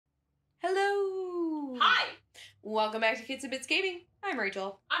Welcome back to Kids and Bits Gaming. I'm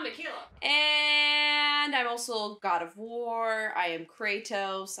Rachel. I'm Michaela. And I'm also God of War. I am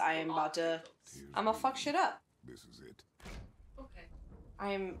Kratos. I am about to... I'm gonna fuck shit up. This is it. Okay.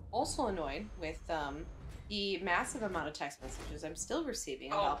 I'm also annoyed with the massive amount of text messages I'm still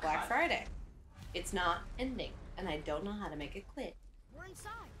receiving about Black Friday. It's not ending, and I don't know how to make it quit. We're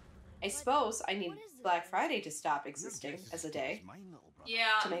inside. I suppose I need Black Friday to stop existing as a day. Yeah,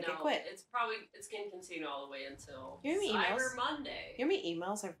 to make it quit. It's going to continue all the way until You know how many Cyber Monday. You know how many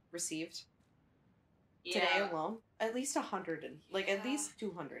emails I've received today alone? At least 100, at least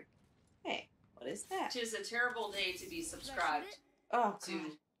 200. Hey, what is that? It is a terrible day to be subscribed Oh, to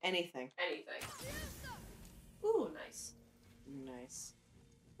God. Anything. anything. Ooh, Nice. nice.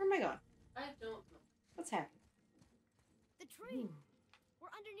 Where am I going? I don't know. What's happening? The tree. We're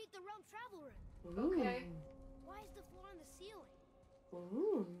underneath the realm travel room. Ooh. Okay. Why is the floor on the ceiling?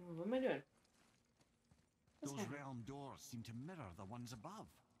 Ooh, what am I doing? What's Those happening? realm doors seem to mirror the ones above.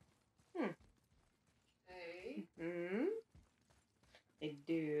 Okay. They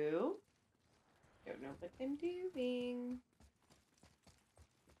do. Don't know what I'm doing.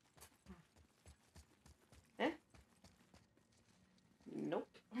 Huh? Nope.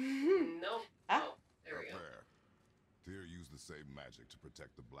 Nope. Ah. Oh, there we go. Prepare. Tyr used the same magic to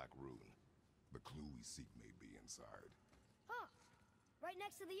protect the Black Rune. The clue we seek may be inside. Huh. Right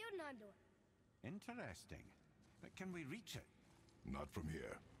next to the Jotunheim door. Interesting. But can we reach it? Not from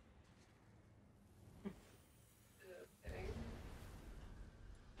here. Okay.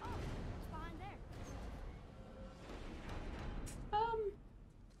 Oh, it's behind there.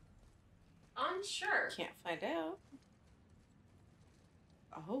 Unsure. Can't find out.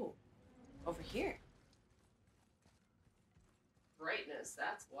 Oh, over here. Brightness,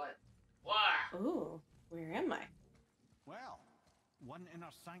 that's what. Wow. Ooh, where am I? Well, one inner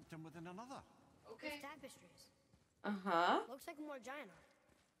sanctum within another. Okay. There's tapestries. Uh-huh. Looks like more giant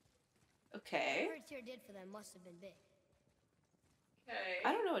art. Okay. Whatever Tyr did for them must have been big. Okay.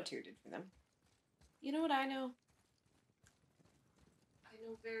 I don't know what Tyr did for them. You know what I know? I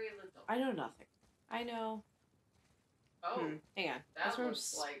know very little. I know nothing. I know... Oh, hang on. that That's where I'm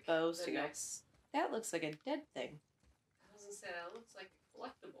looks like supposed the to go. next. That looks like a dead thing. I was gonna say that looks like a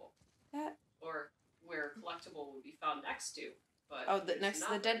collectible, That... or where collectible would be found next to. But Oh, there's next to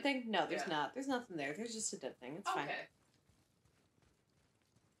the dead nothing. thing? No, there's Yeah. not. There's nothing there. There's just a dead thing. It's fine. Okay.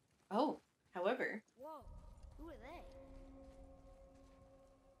 Oh, however, Whoa. Who are they?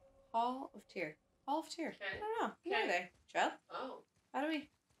 Hall of Tyr. Hall of Tyr. Okay. I don't know. Who are Okay. they? Chubb? Oh, How do we...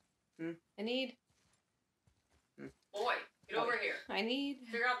 I need... boy, get Boy. over here. I need...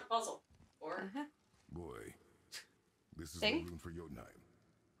 Figure out the puzzle. Or Uh-huh. Boy, this is Thing? the rune for Jotunheim.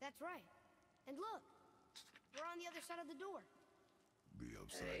 That's right. And look. We're on the other side of the door. The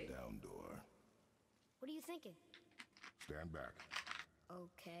upside-down door. What are you thinking? Stand back.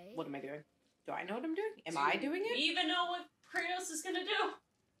 Okay. What am I doing? Do I know what I'm doing? Am I doing Do it? you even know what Kratos is gonna do?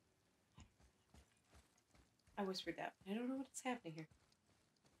 I whispered that. I don't know what's happening here.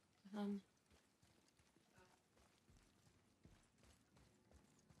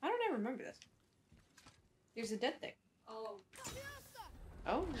 How don't I remember this? There's a dead thing. Oh,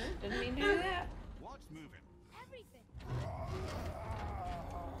 Oh, no, didn't mean to do that. What's moving? Everything.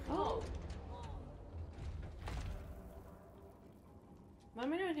 Oh. What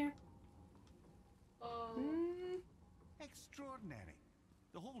am I doing here? oh. Extraordinary.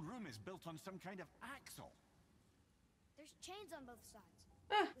 The whole room is built on some kind of axle. There's chains on both sides.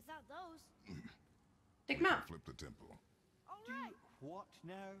 Ah, Without those. take 'em out. Flip the temple. All right. What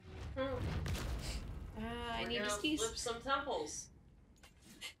now? I We're need gonna to skis. flip some temples.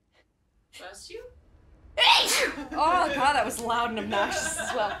 Trust you? Oh god, that was loud and obnoxious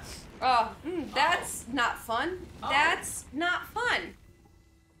as well. Oh, that's not fun. Oh. That's not fun.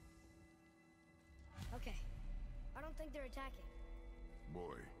 Okay. I don't think they're attacking.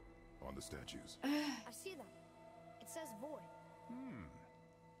 Boy, on the statues. I see them. It says void.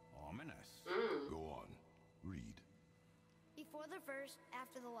 Ominous. Go on. Read. Before the first,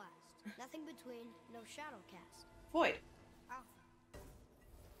 after the last. Nothing between, no shadow cast. Void. Alpha.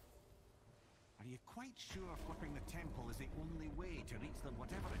 Are you quite sure flipping the temple is the only way to reach them,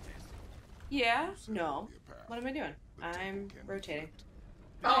 whatever it is? Yeah. So No. there'll be a path. What am I doing? The temple I'm can be rotating. flipped.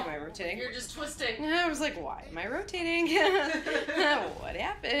 Why am I rotating? You're just twisting. I was like, why am I rotating? What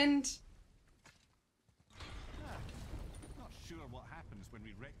happened? Not sure what happens when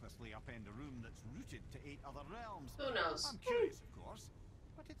we recklessly upend a room that's rooted to 8 other realms. Who knows? I'm curious, of course,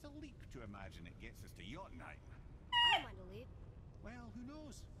 but it's a leap to imagine it gets us to Jotunheim. I don't mind a leap. Well, who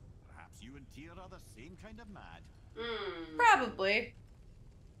knows? Perhaps you and Tyr are the same kind of mad. Probably.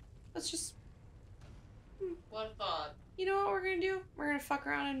 Let's just... What thought? You know what we're gonna do? We're gonna fuck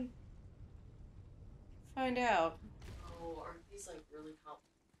around and find out. Oh, aren't these like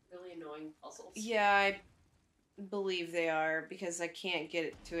really annoying puzzles? Yeah, I believe they are, because I can't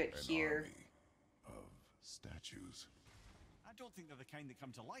get to it here. Army of statues. I don't think they're the kind that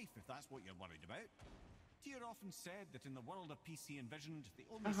come to life, if that's what you're worried about. Tyr often said that in the world of PC envisioned, the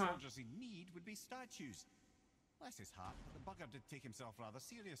only soldiers he'd need would be statues. Bless his heart, but the bugger did take himself rather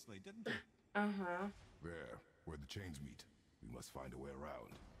seriously, didn't he? There, where the chains meet. We must find a way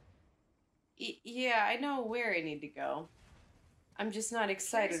around. Yeah, I know where I need to go. I'm just not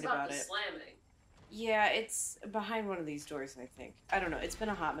excited about the it. Slamming. Yeah, it's behind one of these doors, I think. I don't know. It's been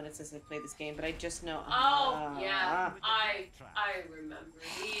a hot minute since I played this game, but I just know. Oh, yeah. I remember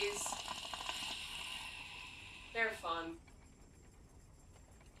these. They're fun.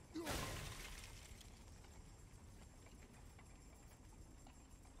 Yeah.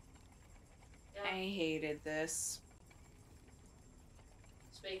 I hated this.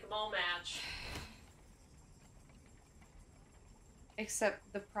 Let's make them all match. Except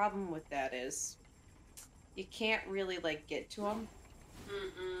the problem with that is you can't really, like, get to them.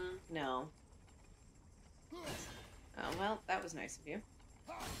 Mm-mm. No. Oh, well, that was nice of you.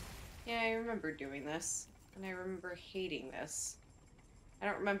 Yeah, I remember doing this. And I remember hating this. I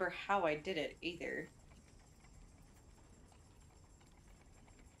don't remember how I did it, either.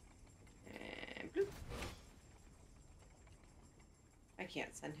 And bloop. I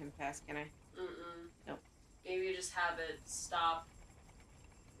can't send him past, can I? Mm-mm. Nope. Maybe you just have it stop,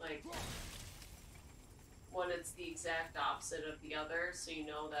 like, when it's the exact opposite of the other, so you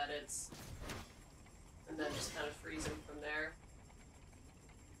know that it's... And then just kind of freeze him from there.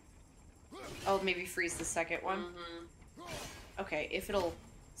 Oh, maybe freeze the second one? Mm-hmm. Okay, if it'll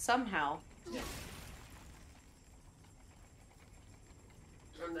somehow...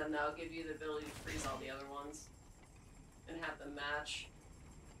 And then that'll give you the ability to freeze all the other ones. And have them match.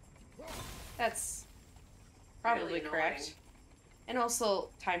 That's probably Really correct. annoying. And also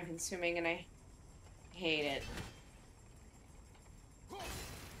time-consuming, and I hate it.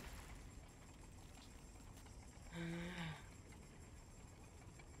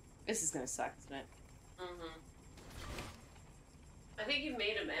 This is gonna suck, isn't it? Mm-hmm. I think you've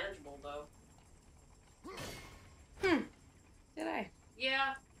made it manageable, though. Did I?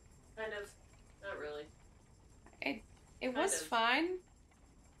 Yeah, kind of. Not really. It was Kind of. fine.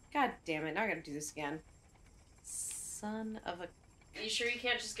 God damn it, now I gotta do this again. Son of a... Are you sure you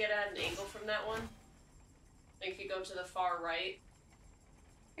can't just get at an angle from that one? Like if you go to the far right?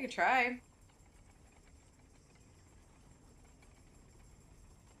 I could try.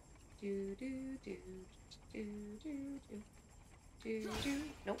 Do do do do do do do do.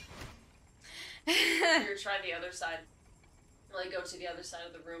 Nope. Or try the other side. Like go to the other side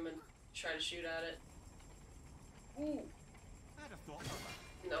of the room and try to shoot at it. Ooh. I'd have thought of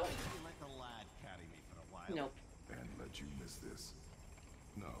that. No. Maybe let the lad carry me for a while. Nope. And let you miss this.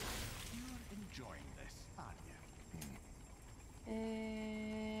 No. You're enjoying this, aren't you?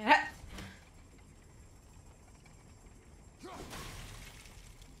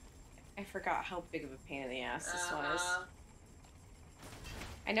 I forgot how big of a pain in the ass this one is.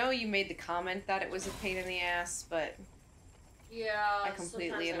 I know you made the comment that it was a pain in the ass, but Yeah, I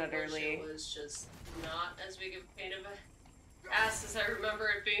completely and sometimes I wish utterly- it was just not as big of a pain of a ass as I remember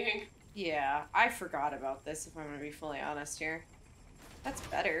it being. yeah, I forgot about this, if I'm gonna be fully honest here. That's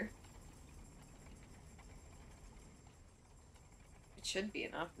better. It should be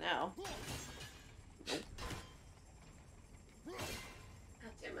enough now. Nope.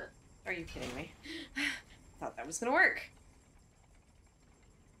 God damn it. Are you kidding me? Thought that was gonna work.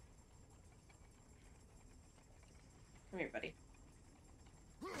 Come here, buddy.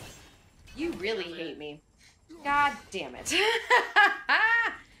 You really Damn it. hate me. God damn it.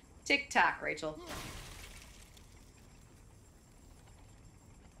 Tick-tock, Rachel.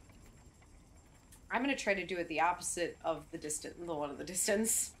 I'm gonna try to do it the opposite of the one of the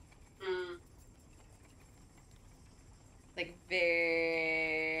distance. Mm. Like,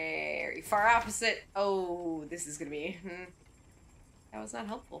 very far opposite. Oh, this is gonna be... That was not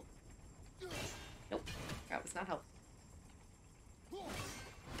helpful. Nope, that was not helpful.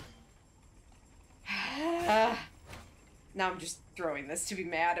 Now I'm just throwing this to be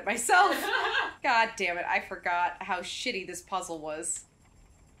mad at myself. God damn it, I forgot how shitty this puzzle was.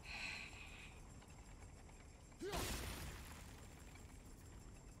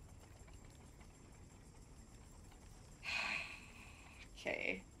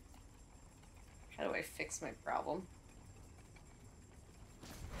 Okay. How do I fix my problem?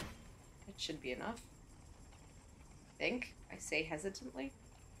 It should be enough. I think. I say hesitantly.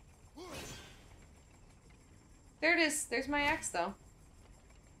 There it is. There's my axe, though.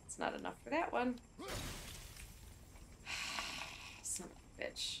 It's not enough for that one. Son of a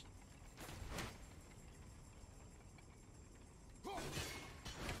bitch.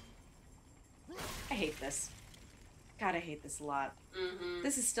 I hate this. God, I hate this a lot. Mm-hmm.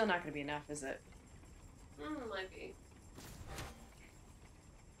 This is still not going to be enough, is it? Might be.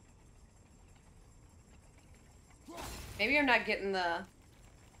 Maybe I'm not getting the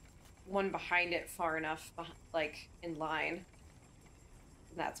one behind it far enough, like, in line.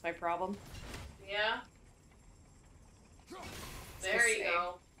 That's my problem. Yeah. There you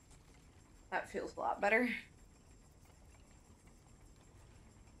go. That feels a lot better.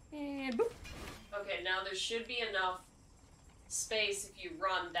 And boop. Okay, now there should be enough space if you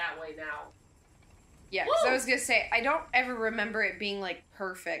run that way now. Yeah, because I was going to say, I don't ever remember it being, like,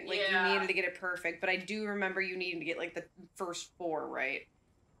 perfect. Like, Yeah. you needed to get it perfect, but I do remember you needing to get, like, the first 4 right.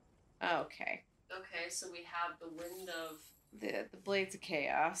 Okay. Okay, so we have the wind of... The Blades of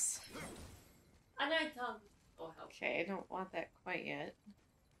Chaos. And I thought... Oh, help. Okay, I don't want that quite yet.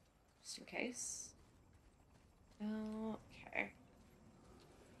 Just in case. Okay.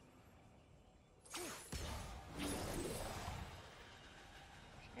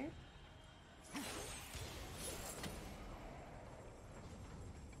 Okay.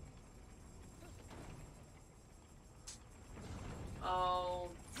 Oh.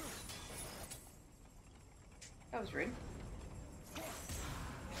 That was rude.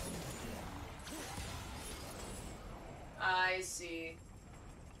 I see.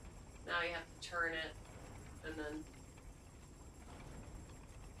 Now you have to turn it, and then...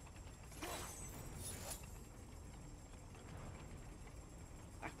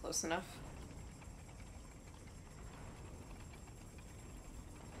 Not close enough.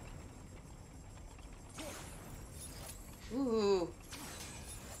 Ooh.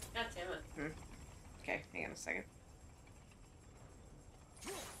 God damn it. Okay, hang on a second.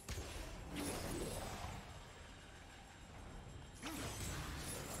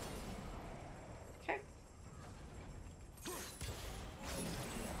 Okay.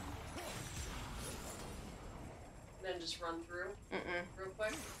 And then just run through Mm-mm. real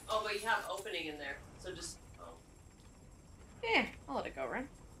quick. Oh, but you have opening in there, so just... Oh. Yeah, I'll let it go run.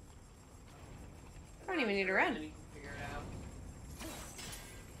 I don't even need to run. And then you can figure it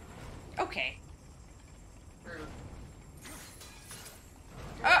out. Okay. Rude.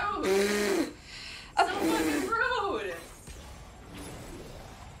 Oh! Rude! So fucking rude!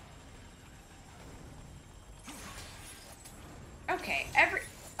 Okay,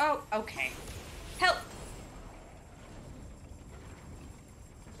 oh, okay. Help!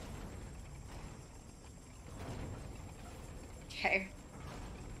 Okay.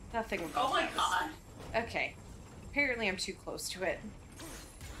 Nothing will go Oh my fast. god. Okay. Apparently I'm too close to it.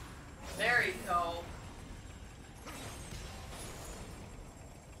 There you go.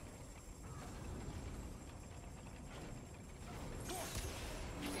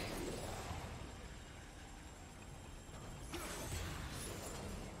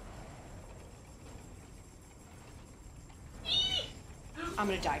 I'm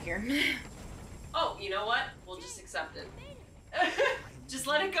gonna die here. Oh, you know what? We'll just accept it. Just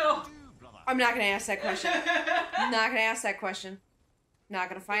let it go. I'm not gonna ask that question. I'm not gonna ask that question. Not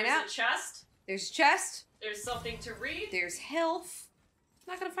gonna find out. There's a chest. There's a chest. There's something to read. There's health.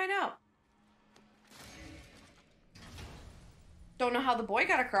 Not gonna find out. Don't know how the boy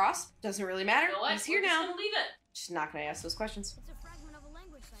got across. Doesn't really matter. You know what? He's here We're just now. gonna leave it. Just not gonna ask those questions. It's a fragment of a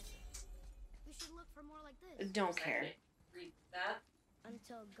language section. We should look for more like this. Don't care. Read that.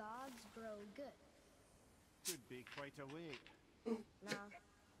 Until gods grow good. Could be quite a wait. Nah.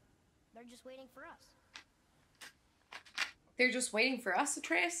 They're just waiting for us. They're just waiting for us,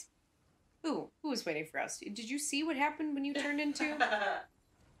 Atreus? Who was waiting for us? Did you see what happened when you turned into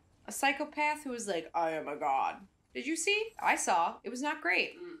a psychopath who was like, I am a god? Did you see? I saw. It was not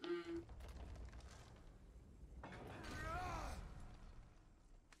great. Mm-mm.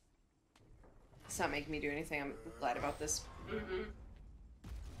 It's not making me do anything. I'm glad about this. Mm-hmm.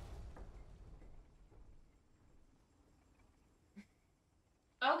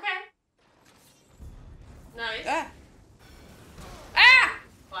 Okay. Nice. Ah! Ah!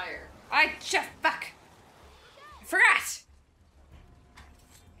 Fire. Fuck! I forgot!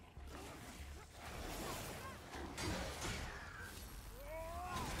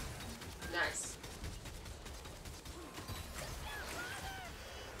 Nice.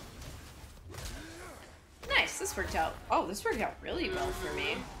 Nice, this worked out. Oh, this worked out really well for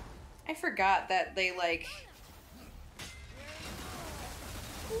me. I forgot that they, like...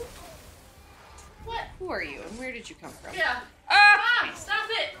 What? Who are you and where did you come from? Yeah. Ah! Ah! Stop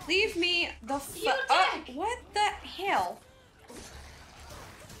it! Leave me the You fuck. dick! What the hell?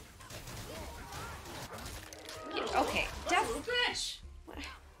 Okay, Oh, bitch!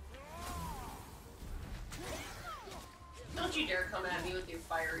 Don't you dare come at me with your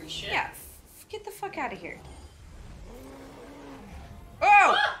fiery shit. Yeah, get the fuck out of here.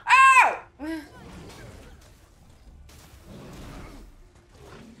 Oh! Oh!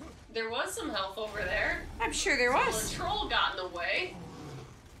 There was some health over there. I'm sure there Well, was. the troll got in the way.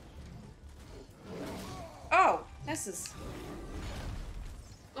 Oh, this is...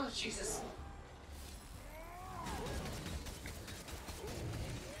 Oh, Jesus.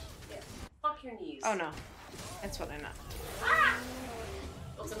 Yeah. Fuck your knees. Oh, no. That's what I know. Ah!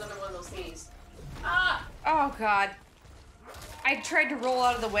 That's another one of those knees. Ah! Oh, God. I tried to roll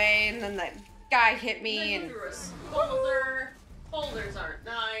out of the way, and then that guy hit me, Then and... you threw a boulder. Boulders aren't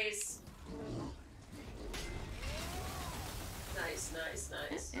nice. Nice, nice,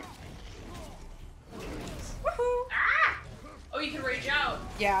 nice. Woohoo! Ah! Oh, you can rage out.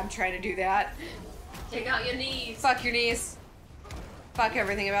 Yeah, I'm trying to do that. Take out your knees. Fuck your knees. Fuck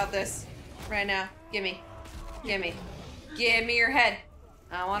everything about this. Right now. Gimme. Gimme. Give me your head.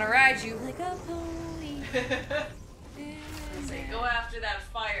 I want to ride you like a pony. Say, go after that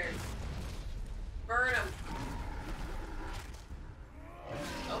fire. Burn him.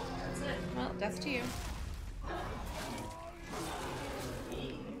 Oh, that's it. Well, death to you.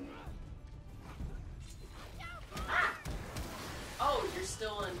 Ah! Oh, you're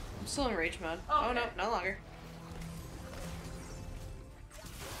still in. I'm still in rage mode. Oh, Oh, no, okay. no longer.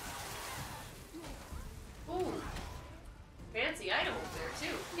 Ooh. Fancy item over there,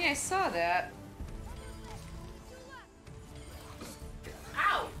 too. Yeah, I saw that.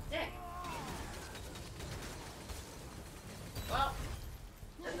 Ow! Dick. Well,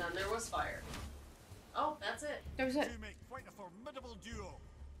 and then there was fire. Oh, that's it. That was it. You make quite a formidable duo.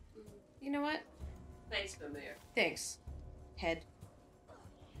 You know what? Thanks, Mimir. Thanks. Head.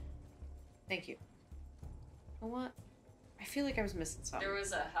 Thank you. You know what? I feel like I was missing something. There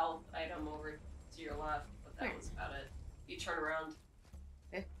was a health item over to your left, but that Where? was about it. You turn around.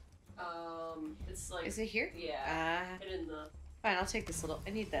 Eh? It's like... Is it here? Yeah. Hit in the... Fine, I'll take this little... I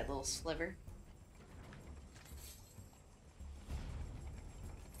need that little sliver.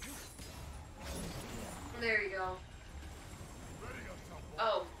 There you go.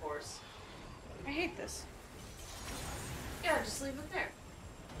 Oh, of course. I hate this. Yeah, just leave it there.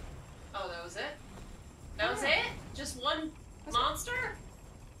 Oh, that was it? That was it? Just one That's it. monster?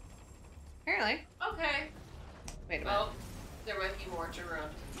 Apparently. Okay. Wait a minute. Well, there might be more. Turn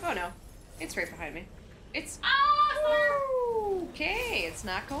around. Oh no. It's right behind me. It's... Ah, fire! Okay, it's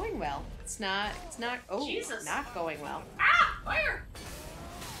not going well. It's not... Oh, Jesus. not going well. Ah, fire!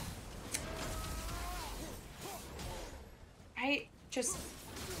 I just...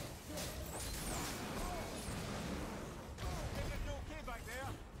 Okay back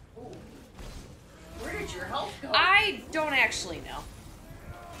there. Ooh. Where did your health go? I don't actually know.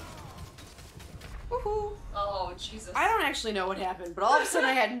 Woohoo! Oh, Jesus. I don't actually know what happened, but all of a sudden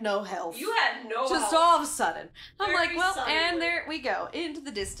I had no health. You had no Just health. all of a sudden. I'm Very like, well, suddenly. and there we go. Into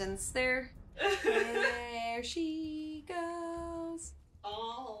the distance. There she goes.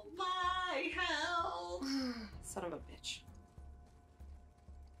 All my health. Son of a bitch.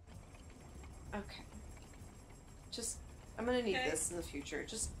 Okay. Just, I'm gonna need Okay. this in the future.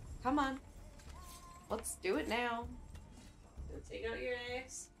 Just, come on. Let's do it now. Gonna take out your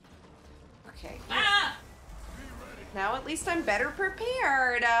axe. Okay. Ah! Now at least I'm better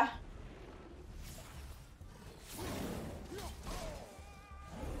prepared.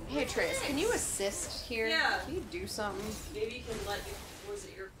 Hey Trace, can you assist here? Yeah. Can you do something? Maybe you can let your, was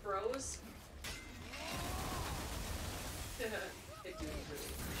it your crows? I do really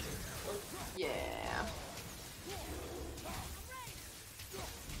appreciate that one. Yeah.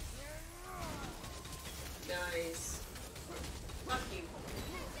 Nice. Fuck you.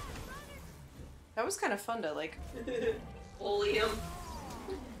 That was kind of fun to like. Bully him.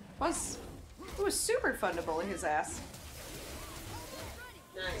 It was super fun to bully his ass.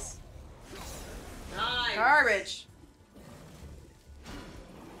 Nice. Nice. Garbage.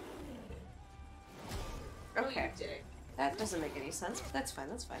 Oh, you Okay. dick. That doesn't make any sense, but that's fine,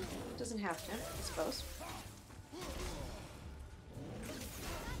 that's fine. It doesn't have to, I suppose.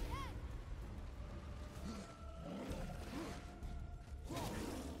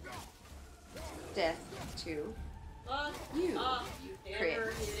 Death to Fuck You. off, you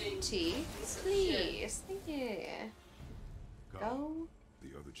hammer hitting T. piece of shit. Please. Thank you. Go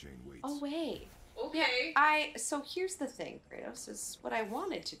The other chain waits. away. Okay. So here's the thing, Kratos, is what I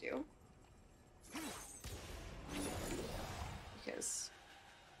wanted to do. Because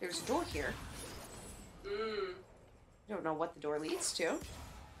there's a door here. Mmm. I don't know what the door leads to,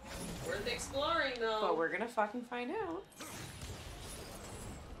 Worth exploring, though. but we're gonna fucking find out.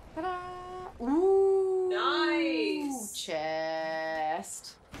 Ta-da! Ooh! Nice!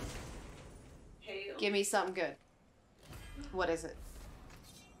 Chest. Hail. Give me something good. What is it?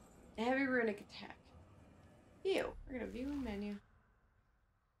 A heavy runic attack. Ew. We're gonna view a menu.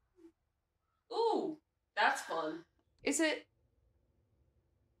 Ooh, that's fun. Is it?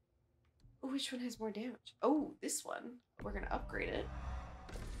 Ooh, which one has more damage? Oh, this one. We're gonna upgrade it.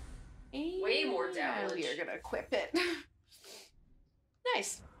 And Way more damage. we are gonna equip it.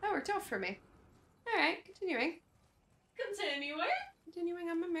 Nice. That worked out for me. Alright, continuing. Continuing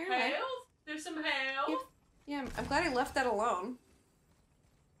on my merry way. Health? There's some health. Yep. Yeah, I'm glad I left that alone.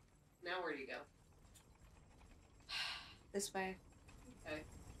 Now where do you go? This way. Okay.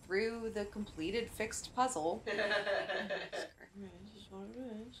 Through the completed fixed puzzle.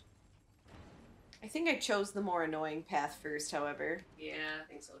 I think I chose the more annoying path first, however. Yeah, I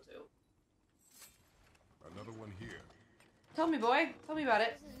think so too. Another one here. Tell me, boy. Tell me about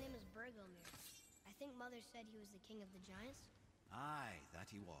it. His name is Bergomir. I think Mother said he was the king of the giants. Aye, that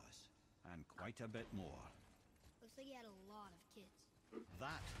he was. And quite a bit more. Looks like he had a lot of kids.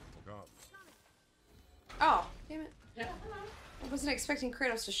 That Come. Oh, damn it. Yeah. I wasn't expecting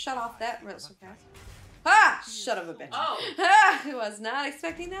Kratos to shut off that so fast. Ah! Shut up a bitch. Oh. Ah! I was not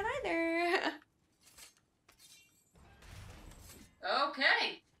expecting that either.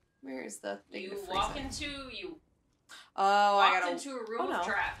 Okay. Where is the thing You to freeze walk it? into you Oh, I walked gotta. into a room Oh, no. of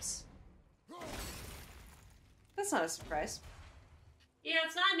traps. That's not a surprise. Yeah,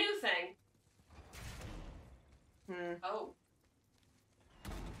 it's not a new thing. Oh.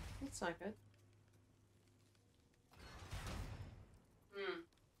 That's not good.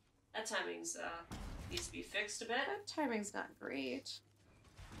 That timing's needs to be fixed a bit. That timing's not great.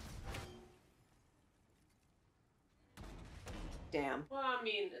 Damn. Well, I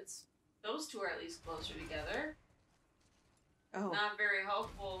mean, it's those two are at least closer together. Oh. Not very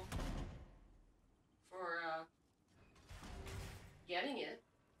helpful for getting it.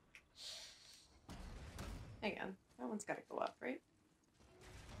 Hang on. That one's gotta go up, right?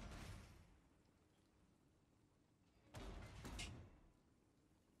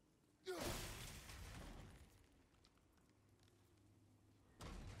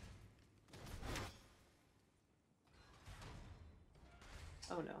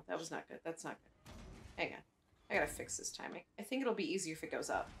 Oh no, that was not good. That's not good. Hang on. I gotta fix this timing. I think it'll be easier if it goes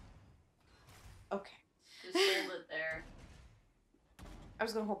up. Okay. Just hold it there. I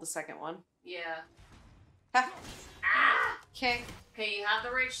was gonna hold the second one. Yeah. Ha! Ah! Okay. Okay, you have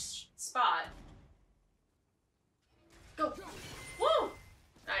the right spot. Go. Woo!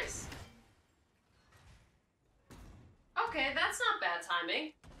 Nice. Okay, that's not bad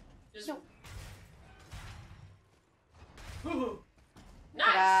timing. Just. No. Woo. Nice.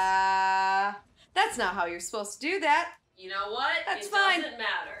 Ta-da! That's not how you're supposed to do that. You know what? That's it fine. doesn't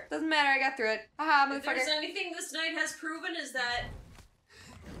matter. Doesn't matter, I got through it. Haha, If there's motherfucker. anything this night has proven is that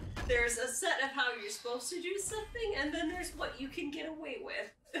there's a set of how you're supposed to do something, and then there's what you can get away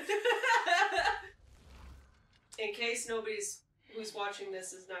with. In case nobody's who's watching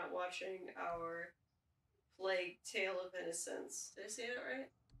this is not watching our Plague Tale of Innocence. Did I say that right?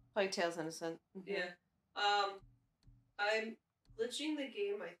 Plague Tale's innocent. Mhm. Yeah. I'm glitching the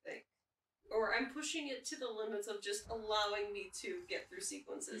game, I think. Or I'm pushing it to the limits of just allowing me to get through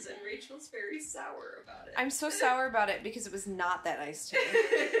sequences, and Rachel's very sour about it. I'm so sour about it because it was not that nice to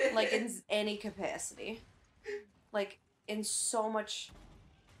me. Like, in any capacity. Like, in so much...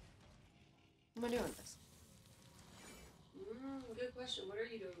 What am I doing with this? Good question. What are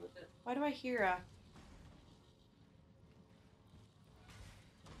you doing with it? Why do I hear a...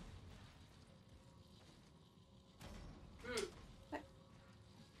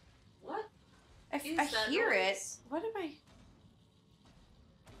 What? I Is that hear it. noise? What am I...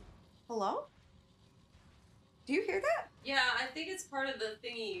 Hello? Do you hear that? Yeah, I think it's part of the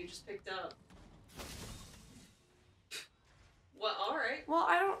thingy you just picked up. Well, alright. Well,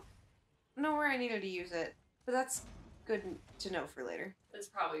 I don't know where I needed to use it. But that's good to know for later. It's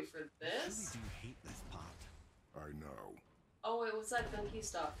probably for I really this. do hate this part. I know. Oh, wait, what's that gunky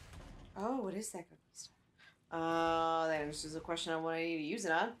stuff? Oh, what is that cookie stuff? That answers the question on what I need to use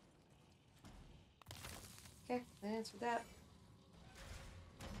it on. Okay, that answered that.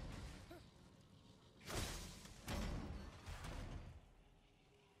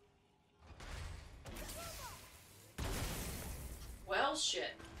 Well,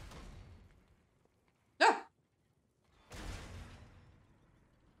 shit. No!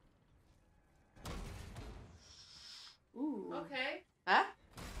 Ooh. Okay. Huh?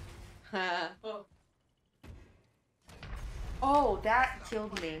 Ha. Oh. Oh, that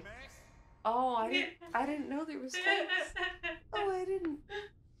killed me. Oh, I didn't know there was spikes. Oh, I didn't.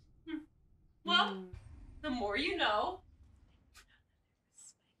 Well, the more you know.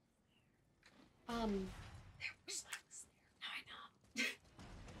 There were spikes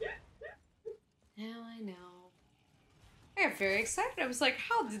there. Now I know. I got very excited. I was like,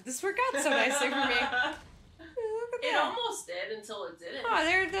 how did this work out so nicely for me? Look at It that. almost did until it didn't.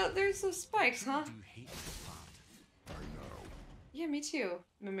 Oh, there's those spikes, huh? Do hate this part. I know. Yeah, me too.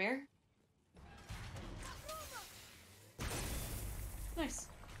 Mimir. Nice.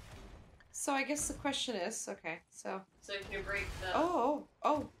 So I guess the question is, okay, so... So can you break the... Oh.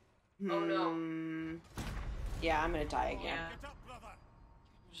 Oh, no. Yeah, I'm gonna die again. Yeah. Get up, brother.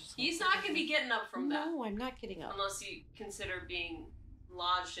 He's not going to be getting up from that. No, I'm not getting up. Unless you consider being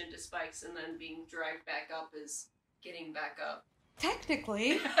lodged into spikes and then being dragged back up as getting back up.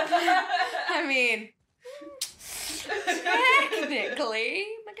 Technically. I mean... Technically,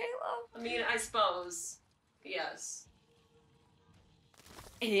 Michaela. I mean, I suppose. Yes.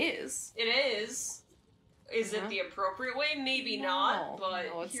 It is. It is. Is it the appropriate way? Maybe not, but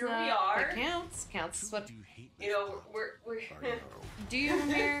no, it's here not. we are. It counts. Counts is what... Do hate this You know, we're I know. Do you,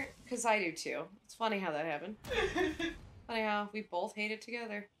 Mimir? Because I do too. It's funny how that happened. Funny how we both hate it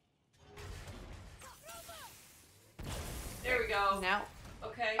together. There we go. Now,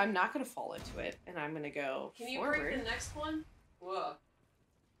 Okay. I'm not going to fall into it, and I'm going to go Can you forward. break the next one? Whoa.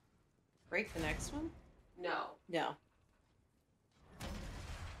 Break the next one? No. No.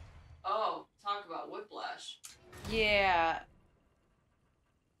 Oh, talk about whiplash. Yeah.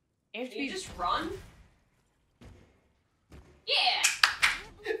 You have to Can you be... just run?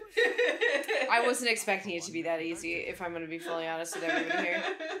 Yeah! I wasn't expecting it to be that easy, if I'm going to be fully honest with everybody here.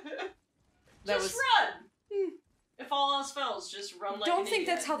 That just was... run! If all else fails, just run like Don't an think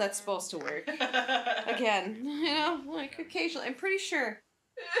idiot. that's how that's supposed to work. Again, you know, like occasionally. I'm pretty sure.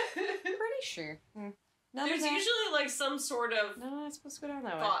 Pretty sure. None There's of that... usually like some sort of No, it's supposed to go down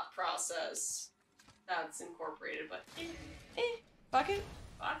that way. thought process that's incorporated, but Fuck it.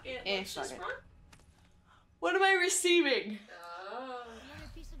 fuck it, Eh, let's fuck just it. run. What am I receiving? Oh, Another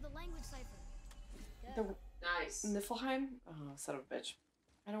piece of the language cipher. The nice. Niflheim? Oh, son of a bitch.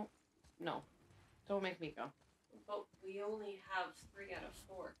 I don't... No. Don't make me go. But we only have 3 out of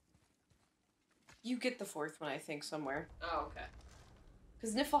 4. You get the 4th one, I think, somewhere. Oh, okay.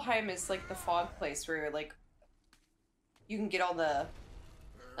 Because Niflheim is, like, the fog place where, like, you can get all the,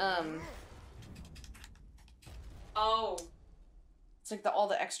 Oh, it's like all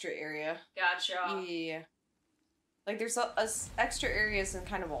the extra area. gotcha. Yeah. Like, there's extra areas in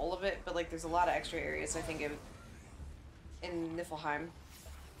kind of all of it, but, like, there's a lot of extra areas, I think, in Niflheim.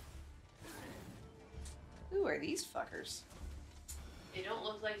 Who are these fuckers? They don't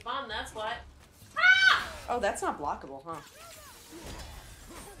look like fun, that's what. Oh, that's not blockable, huh?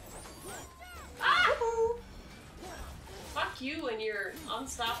 Ah! Woohoo! Fuck you and your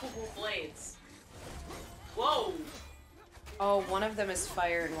unstoppable blades. Whoa! Oh, one of them is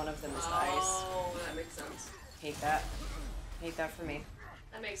fire and one of them is ice. Oh, that makes sense. Hate that. Hate that for me.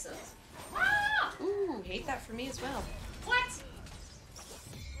 That makes sense. Ah! Ooh, hate that for me as well. What?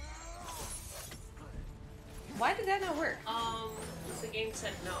 Why did that not work? The game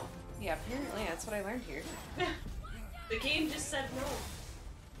said no. Yeah, apparently that's what I learned here. The game just said no.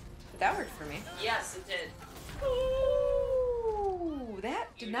 But that worked for me. Yes, it did. Ooh, that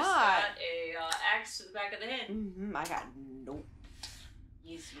You did just not. got a axe to the back of the head. I got nope.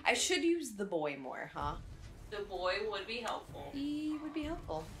 Yes, you I did. should use the boy more, huh? The boy would be helpful. He would be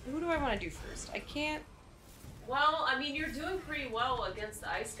helpful. Who do I want to do first? I can't. Well, I mean, you're doing pretty well against the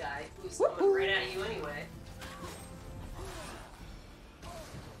ice guy, who's Whoop, coming whoop. right at you anyway.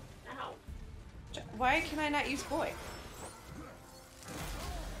 Ow. Why can I not use boy?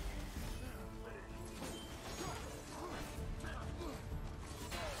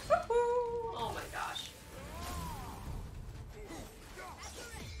 Woohoo! Oh my gosh.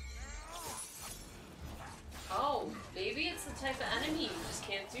 Oh, maybe it's the type of enemy you just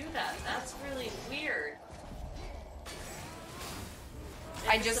can't do that. That's really weird.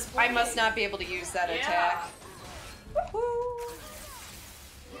 I It's must disappointing. not be able to use that Yeah. attack. Woohoo!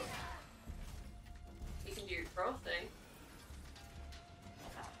 You can do your throw thing.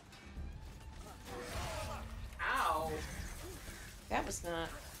 Ow. That was not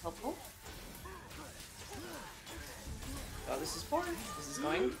helpful. Oh, this is poor. This is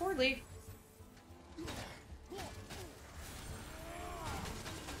going poorly.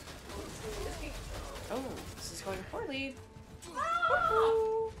 Oh, this is going poorly.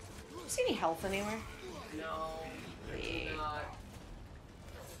 Woohoo! Do you see any health anywhere? No, I do not.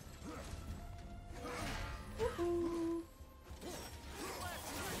 Woohoo!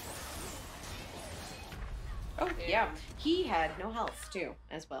 Yeah, he had no health too,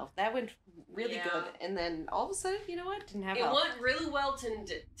 as well. That went really good, and then all of a sudden, you know what? Didn't have health. It went really well till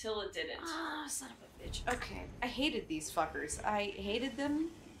it didn't. Ah, son of a bitch. Okay, I hated these fuckers. I hated them.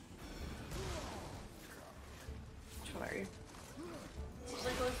 Which one are you? Seems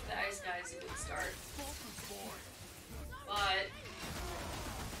like going for the ice guy is a good start. But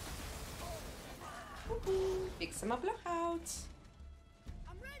Big summer blowout.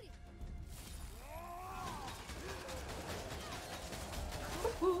 I'm ready.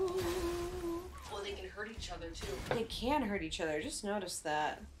 well, they can hurt each other too. They can hurt each other. Just notice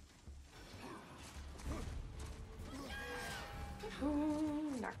that.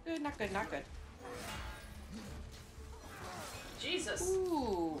 Not good, not good, not good. Jesus.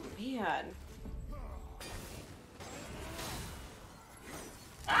 Ooh, man.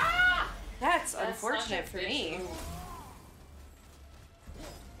 Ah! That's That's unfortunate such a for me. bitch move.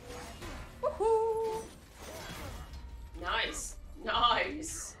 Woohoo! Nice.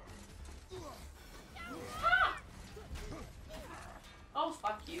 Nice. Ah! Oh,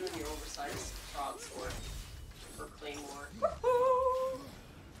 fuck you and your oversized broadsword. Or claymore. Woohoo!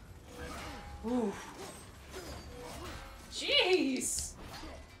 Ooh. Jeez!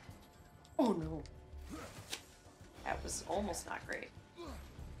 Oh no. That was almost not great.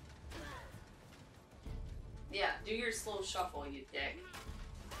 Yeah, do your slow shuffle, you dick.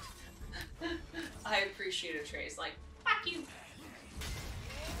 I appreciate a trace. Like, fuck you!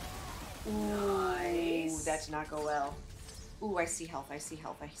 Nice. Ooh, that did not go well. Ooh, I see health, I see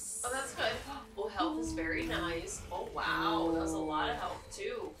health, Oh, that's good. Oh, health is very nice. Oh, wow. That was a lot of health,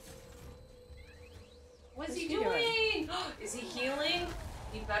 too. What's he doing? Is he healing?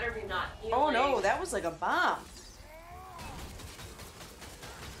 He better be not healing. Oh no, that was like a bomb.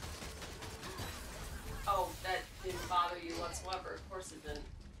 Oh, that didn't bother you whatsoever. Of course it didn't.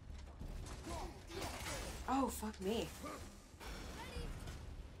 Oh, fuck me.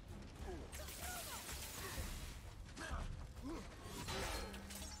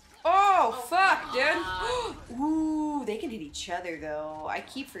 Oh, fuck, dude. Ooh, they can hit each other, though. I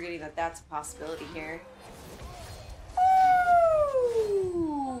keep forgetting that that's a possibility here.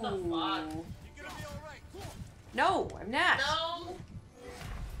 Ooh. What the fuck? No, I'm not. No!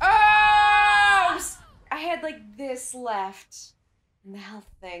 Oh! I had like this left. And the health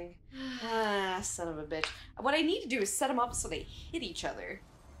thing. Ah, son of a bitch. What I need to do is set them up so they hit each other.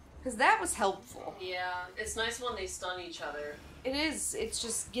 Because that was helpful. Yeah, it's nice when they stun each other. It is. It's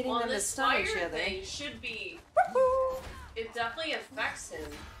just getting Well, them to this stun fire each other. thing should be... Woohoo! It definitely affects him.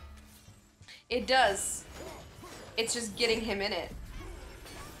 It does. It's just getting him in it.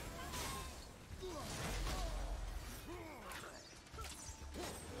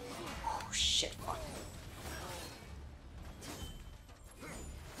 Oh, shit. Fuck.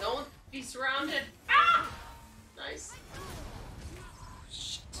 Don't be surrounded. Ah! Nice.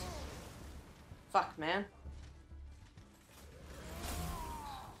 Shit. Fuck, man.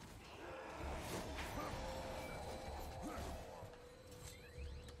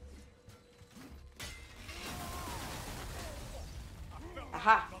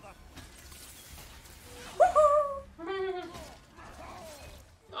 Aha. Woohoo!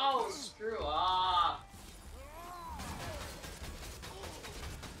 Oh, screw off.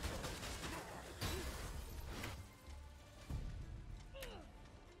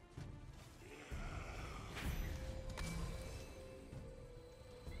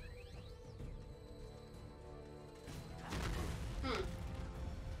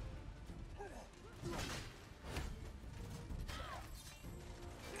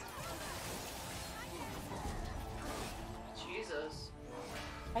 Jesus.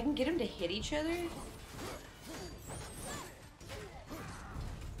 I can get them to hit each other?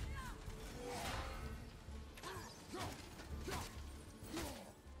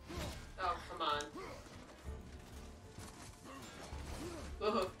 Oh, come on.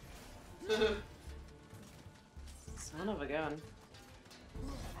 Son of a gun.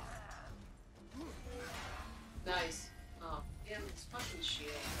 Nice. Oh, damn, this fucking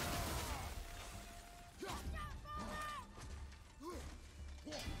shield.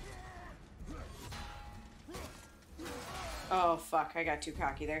 Oh, fuck. I got too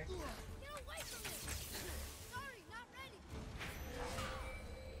cocky there. Get away from me! Sorry, not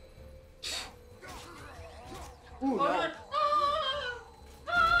ready. Ooh, Oh, no. good. Ah!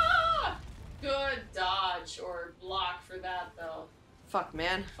 Ah! Good dodge or block for that, though. Fuck,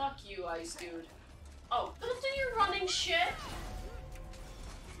 man. Fuck you, ice dude. Oh, don't do your running shit.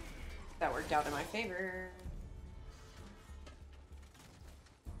 That worked out in my favor.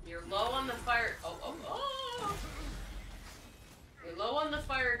 You're low on the fire. Oh, oh, oh! You're low on the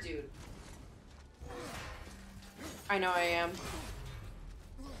fire, dude. I know I am.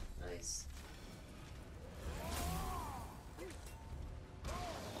 Nice.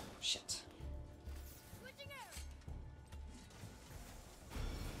 Shit.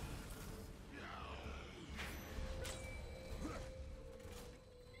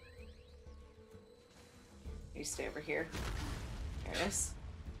 You stay over here. There it is.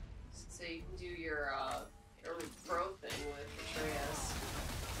 So you can do your throw thing with Atreus.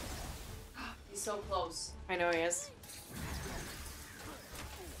 He's so close. I know he is.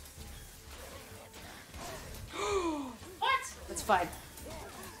 What? That's fine.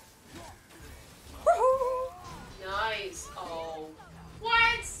 Woohoo! Nice. Oh.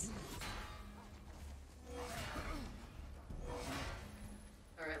 What?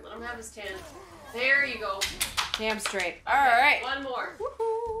 Alright, let him have his 10. There you go. Damn straight. Okay, Alright. one more.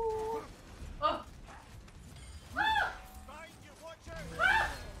 Woohoo! Oh. Ah! Ah!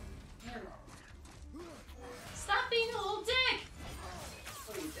 Damn. Stop being a little dick.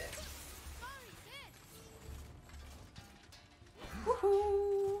 Oh, you dick.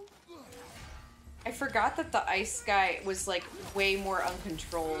 Woohoo! I forgot that the ice guy was like way more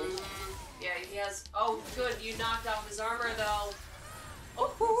uncontrolled. Yeah, he has. Oh, good. You knocked off his armor, though.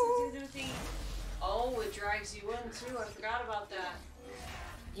 Oh, Woohoo! what's it do? Oh, it drags you in, too. I forgot about that.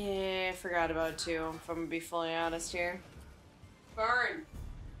 Yeah, I forgot about it too, if I'm gonna be fully honest here. Burn.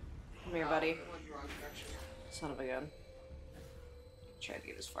 Come here, buddy. It went the wrong direction. Son of a gun. Try to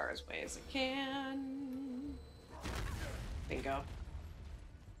get as far away as I can. Bingo.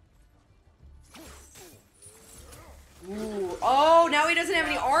 Ooh. Oh, now he doesn't have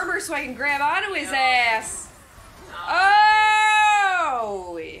any armor, so I can grab onto his ass.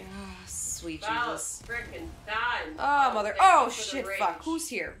 Oh! Yeah, sweet Wow, Jesus. frickin' dime. Oh, mother. thank Oh, you for the shit, rage. fuck. Who's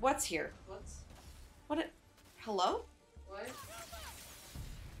here? What's here? What's... Hello? What?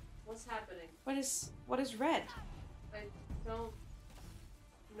 What's happening? What is red? I don't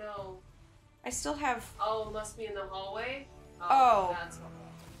know. I still have... Oh, it must be in the hallway? Oh. That's what...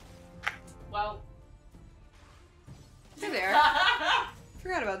 Well... Hey there.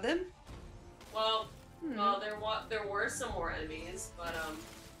 Forgot about them. Well, well, there were some more enemies, but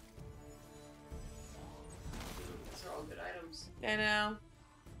these are all good items. I know.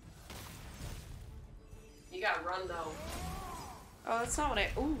 You gotta run though. Oh, that's not what I...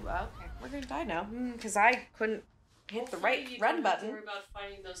 Ooh, okay. We're gonna die now. Because I couldn't hit the right Hopefully you run don't have to button. worry about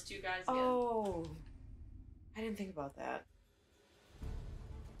fighting those two guys again. Oh. I didn't think about that.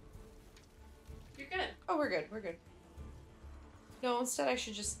 You're good. Oh, we're good. We're good. No, instead I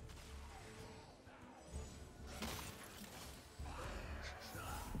should just...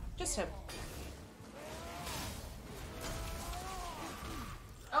 Just him.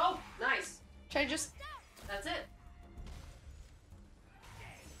 Oh, nice. Should I just... That's it.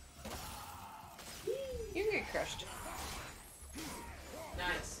 You can get crushed.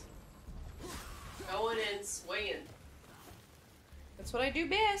 Nice. Going in, swinging. That's what I do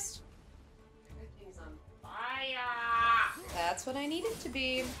best. Everything's on fire. That's what I need it to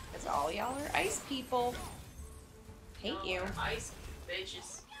be. Because all y'all are ice people. Hate No you. more ice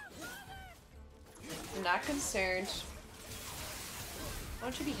bitches. I'm not concerned. Why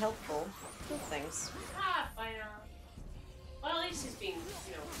don't you be helpful? Kill things. Ah, fire. Well, at least he's being,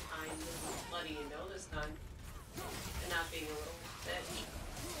 you know, kind and letting you know this time. And not being a little bitch.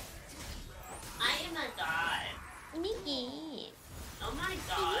 I am a god. Mickey. Oh my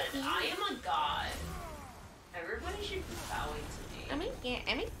god, I am a god. Everybody should be bowing to me. I'm a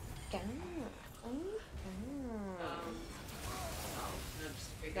god.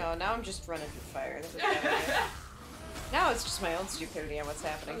 No, now I'm just running through fire. That's what that is. Now it's just my own stupidity on what's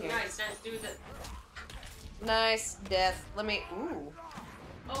happening here. Nice, nice, do that. Nice death. Let me... Ooh.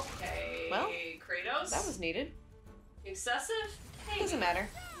 Okay. Well, Kratos? that was needed. Excessive? Hey, Doesn't matter.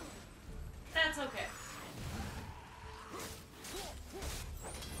 that's okay.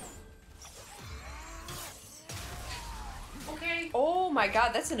 Okay. Oh my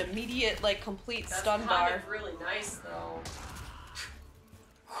god, that's an immediate, like, complete That's stun kind bar. of really nice, though.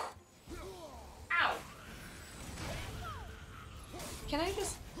 Ow! Can I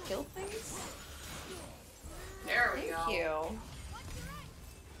just kill things? There we Thank go. you.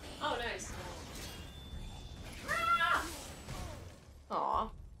 Oh, nice. Ah! Aw.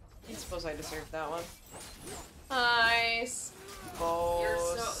 I suppose I deserved that one. Nice. You're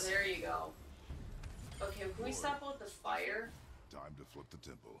Boss. so. There you go. Okay, can we stop with the fire? Time to flip the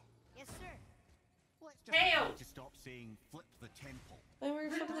temple. Yes, sir. Let's just Heyo! need to stop saying flip the temple. Then we're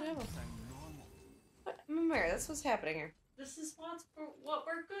flipping the devil. Sound normal. What? Mary, that's what's happening here. This is what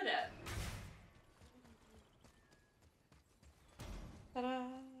we're good at. Ta-da.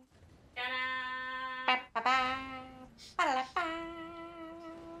 Ta-da! Ba-ba-ba.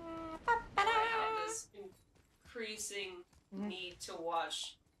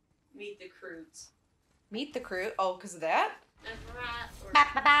 watch Meet the Croods. Meet the Crew? Oh, because of that?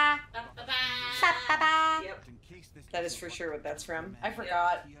 Yep. That is for sure what that's from. I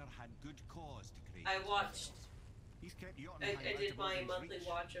forgot. I watched. I did my monthly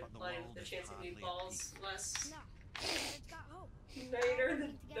watch of playing with the Chance of Meatballs last night or the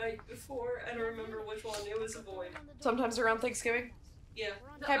night before. I don't remember which one. It was a boy. Sometimes around Thanksgiving. Yeah.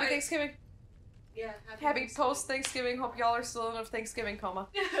 No, Happy Thanksgiving. Yeah. Happy post-Thanksgiving. Hope y'all are still in a Thanksgiving coma.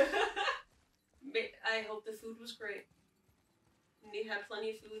 I hope the food was great. And he had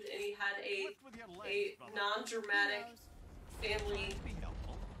plenty of food, and he had a non-dramatic family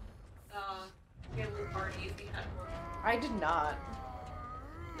family party if he had one. I did not.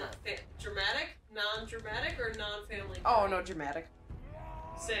 Not dramatic, non-dramatic, or non-family. Oh, no, dramatic.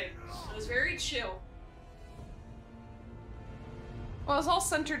 Same. It was very chill. Well, it was all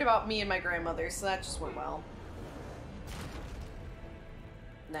centered about me and my grandmother, so that just went well.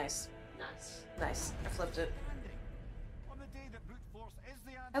 Nice. Nice. Nice. I flipped it.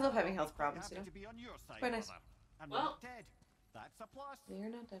 I love having health problems, you know. Quite nice. Well, that's a plus. You're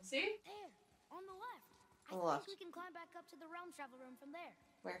not dead. See? There, on the left. On the left. I think we can climb back up to the realm travel room from there.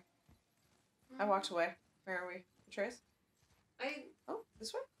 Where? I walked away. Where are we? Trace? Oh,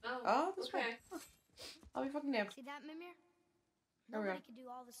 this way? Oh, this way. Huh. I'll be fucking damned. See that, Mimir? There we go. Nobody could do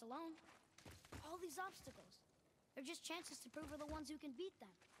all this alone. All these obstacles. They're just chances to prove we're the ones who can beat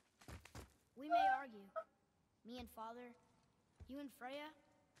them. We may argue. Me and Father, you and Freya,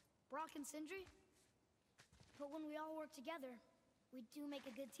 Brock and Sindri. But when we all work together, we do make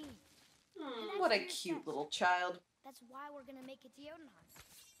a good team. What a cute little child. That's why we're gonna make it to Jotunheim.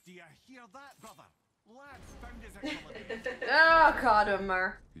 Do you hear that, brother? Lad's found his equilibrium. Oh, God,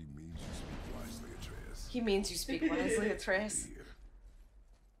 Umar. He means you speak wisely, Atreus. He means you speak wisely, Atreus. Here.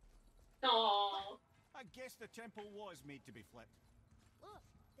 Aww. I guess the temple was made to be flipped. Look,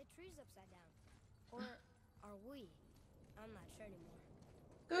 the tree's upside down. Or are we? I'm not sure anymore.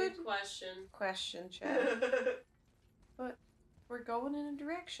 Good question. Chad. But we're going in a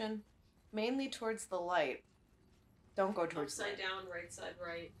direction. Mainly towards the light. Don't go towards Upside the light. down, right side,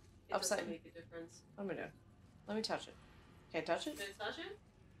 right. It Upside. doesn't make a difference. What am I doing? Let me touch it. Can I touch it? Can I touch it?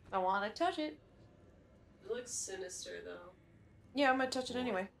 I want to touch it. It looks sinister, though. Yeah, I'm going to touch it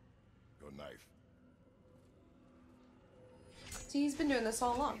anyway. Your knife. See, he's been doing this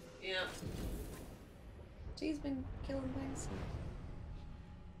all along. Yeah. See, he's been killing things.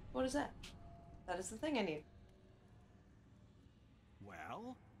 What is that? That is the thing I need.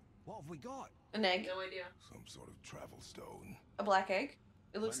 Well, what have we got? An egg. No idea. Some sort of travel stone. A black egg.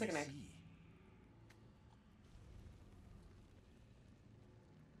 It looks Let like an me egg. see.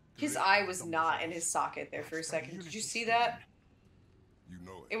 His eye was not in his socket there for a second. Did you see that? You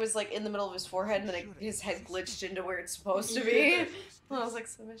know It it. was like in the middle of his forehead and then his head glitched into where it's supposed to be. I was like,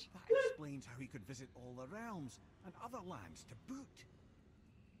 so much. That explains how he could visit all the realms and other lands to boot.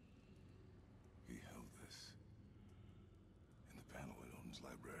 He held this in the panel in Odin's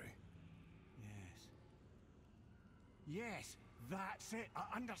library. Yes. Yes, that's it. I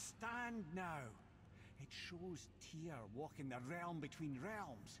understand now. It shows Tyr walking the realm between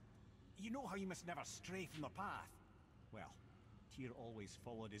realms. You know how you must never stray from the path? Well, Tyr always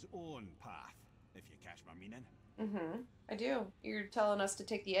followed his own path, if you catch my meaning. Mm-hmm. I do. You're telling us to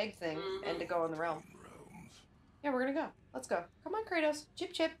take the egg thing and to go in the realm. In realms. Yeah, we're gonna go. Let's go. Come on, Kratos.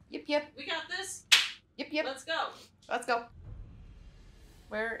 Chip, chip. Yip, yip. We got this. Yip, yip. Let's go. Let's go.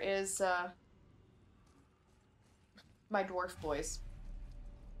 Where is, my dwarf boys?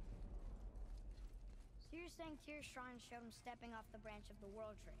 So you're saying Tyr's shrine showed him stepping off the branch of the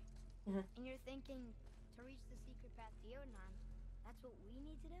world tree. Mhm. And you're thinking to reach the secret path to Jotunheim, that's what we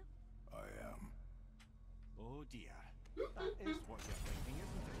need to do? I am. Oh dear. That is what you're thinking,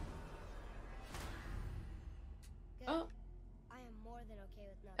 isn't it? Good. Oh, I am more than okay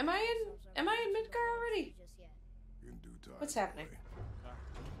with not Am I putting in- ourselves over am I in against the Midgar world already? tree just yet. In due time. What's happening? boy.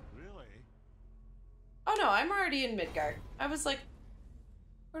 Really? oh no, I'm already in Midgard. I was like,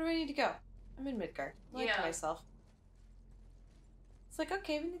 where do I need to go? I'm in Midgard. Lied to Yeah. myself. It's like,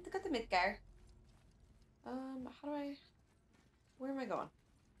 okay, we need to go to Midgard. How do I... Where am I going?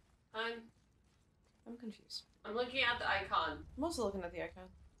 I'm confused. I'm looking at the icon. I'm also looking at the icon.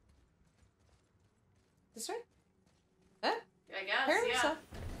 This way? Huh? I guess, Apparently yeah. so.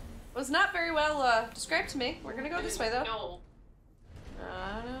 Was not very well described to me. We're gonna go this way though. No.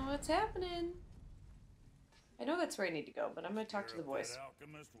 I don't know what's happening. I know that's where I need to go, but I'm gonna talk to the boys.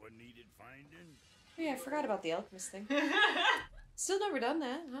 Alchemist what needed finding? Oh, yeah, I forgot about the alchemist thing. Still never done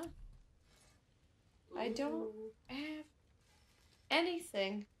that, huh? I don't have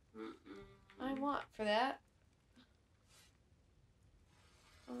anything I want for that.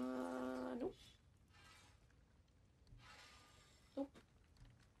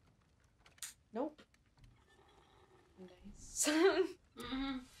 items.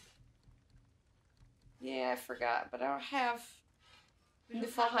 Mm-hmm. Yeah, I forgot, but I don't have We the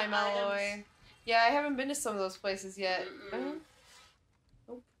don't have Niflheim the alloy. items. Yeah, I haven't been to some of those places yet. Mm-mm.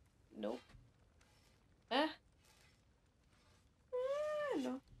 Nope. Nope. Eh?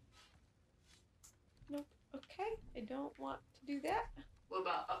 No. Nope. Okay, I don't want to do that. What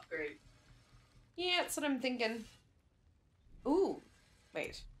about upgrade? Yeah, that's what I'm thinking. Ooh.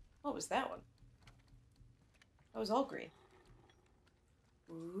 Wait. What was that one? That was all green.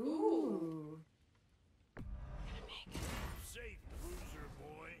 Ooh. Safe, loser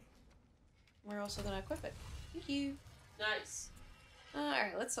boy. We're also gonna equip it. Thank you. Nice.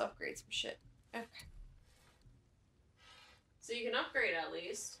 Alright, let's upgrade some shit. Okay. So you can upgrade at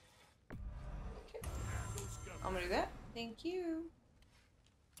least. I'm gonna do that. Thank you.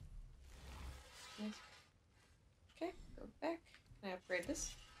 Nice. Okay, go back. Can I upgrade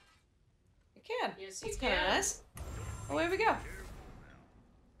this? I can. Yes, That's you kind of can. nice. Away we go.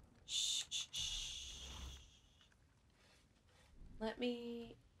 Shh, shh, shh. Let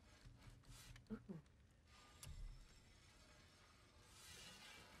me. Ooh.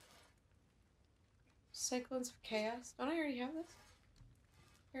 Cyclones of Chaos. Don't I already have this?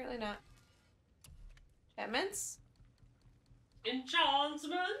 Apparently not. Enchantments?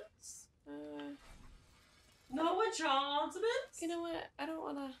 Enchantments? No enchantments? You know what? I don't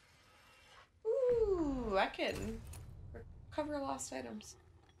wanna. Ooh, I can recover lost items.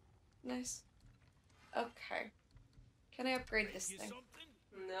 Nice. Okay. Can I upgrade this You thing?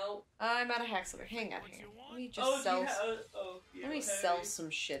 something? No. I'm out of Haxler. Hang on What here. you want? Let me just sell. yeah, Let me sell some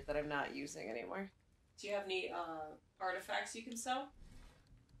shit that I'm not using anymore. Do you have any artifacts you can sell?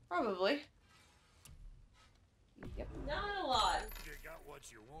 Probably. Yep. Not a lot. You got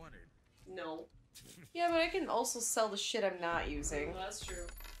what you wanted. No. Yeah, but I can also sell the shit I'm not using. Well, that's true.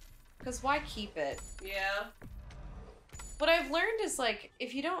 Because why keep it? Yeah. What I've learned is, like,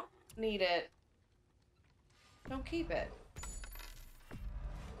 if you don't need it, don't keep it.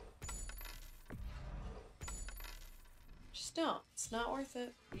 Just don't. It's not worth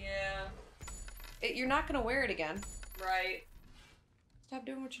it. Yeah. You're not going to wear it again. Right. Stop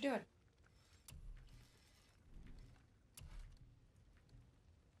doing what you're doing.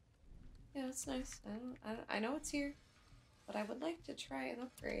 Yeah, that's nice. I know it's here, but I would like to try an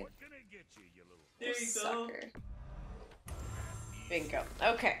upgrade. What can I get you, you little... There you go. Sucker. Bingo.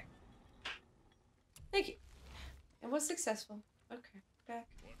 Okay. Thank you. It was successful. Okay, back.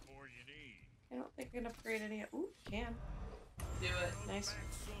 What more you need? I don't think I can upgrade any. Ooh, can. Do it. Nice. Back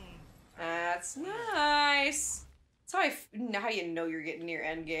soon. That's nice. That's how how you know you're getting near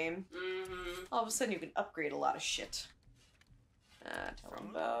end game. Mm-hmm. All of a sudden, you can upgrade a lot of shit.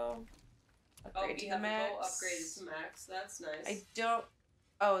 Talon bow. Oh, Upgrade to you the have a max. bow upgraded to max. That's nice. I don't.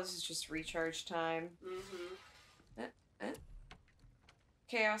 Oh, this is just recharge time. Mm-hmm.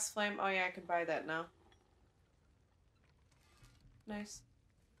 Chaos flame. Oh yeah, I can buy that now. Nice.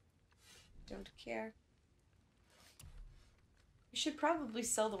 Don't care. I should probably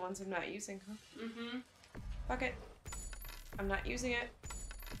sell the ones I'm not using, huh? Mm-hmm. Fuck it. I'm not using it.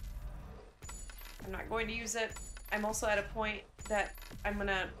 I'm not going to use it. I'm also at a point that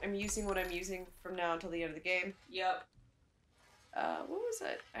I'm using what I'm using from now until the end of the game. Yep. What was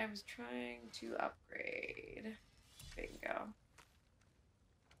it? I was trying to upgrade. Bingo.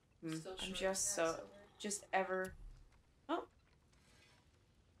 Still I'm short just of so, packs somewhere. just ever. Oh.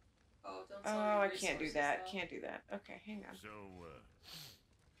 Oh, don't sell Oh, your I can't do resources, that. though. Can't do that. Okay, hang on. So,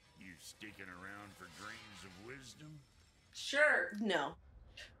 you sticking around for grains of wisdom? Sure. No.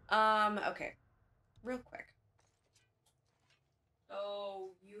 Okay. Real quick. Oh,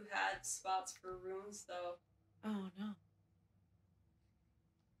 you had spots for runes, though. Oh, no.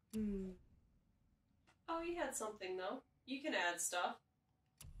 Oh, you had something, though. You can add stuff.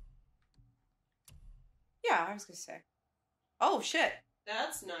 Yeah, I was gonna say. Oh, shit.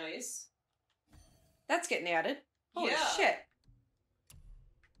 That's nice. That's getting added. Holy Yeah. shit.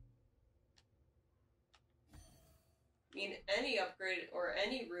 I mean, any upgrade or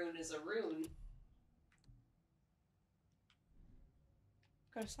any rune is a rune.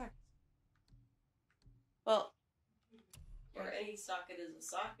 Go to sockets. Well, Or any socket is a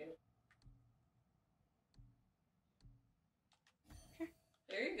socket. Okay.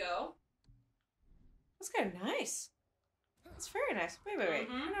 There you go. that's kind of nice. That's very nice. Wait. Mhm.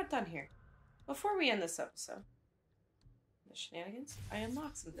 We're not done here. Before we end this episode, the shenanigans, I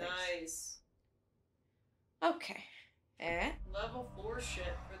unlocked some things. Nice. Okay. Level 4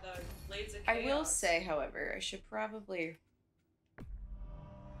 shit for the Blades of I Chaos. will say, however, I should probably...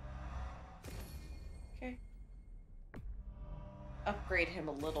 Okay. Upgrade upgrade him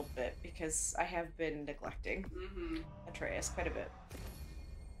a little bit because I have been neglecting Atreus quite a bit.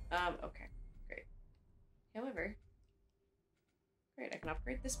 Okay, great. However, great, I can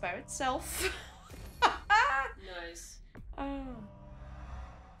upgrade this by itself. Nice. Oh.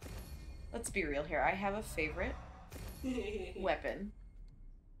 Let's be real here. I have a favorite weapon.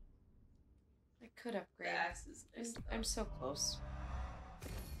 I could upgrade. The axe is nice, I'm so close.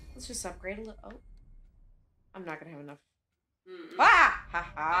 Let's just upgrade a little. Oh. I'm not gonna have enough. Ah!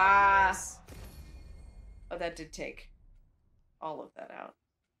 Ha ha! Nice. Oh, that did take all of that out.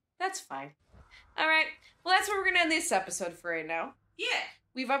 That's fine. Alright. Well, that's where we're gonna end this episode for right now. Yeah.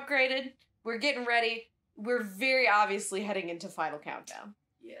 We've upgraded. We're getting ready. We're very obviously heading into Final Countdown.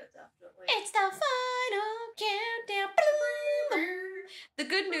 Yeah, definitely. It's the Final Countdown. The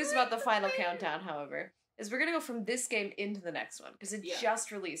good news about the Final Countdown, however, is we're gonna go from this game into the next one, because it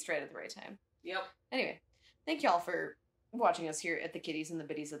just released right at the right time. Yep. Anyway, thank y'all for watching us here at the Kitties and the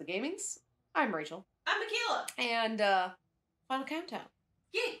Biddies of the Gamings. I'm Rachel. I'm Michaela. And, Final Countdown.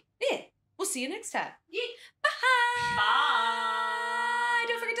 Yay. Yeah. We'll see you next time. Yay. Bye! Bye.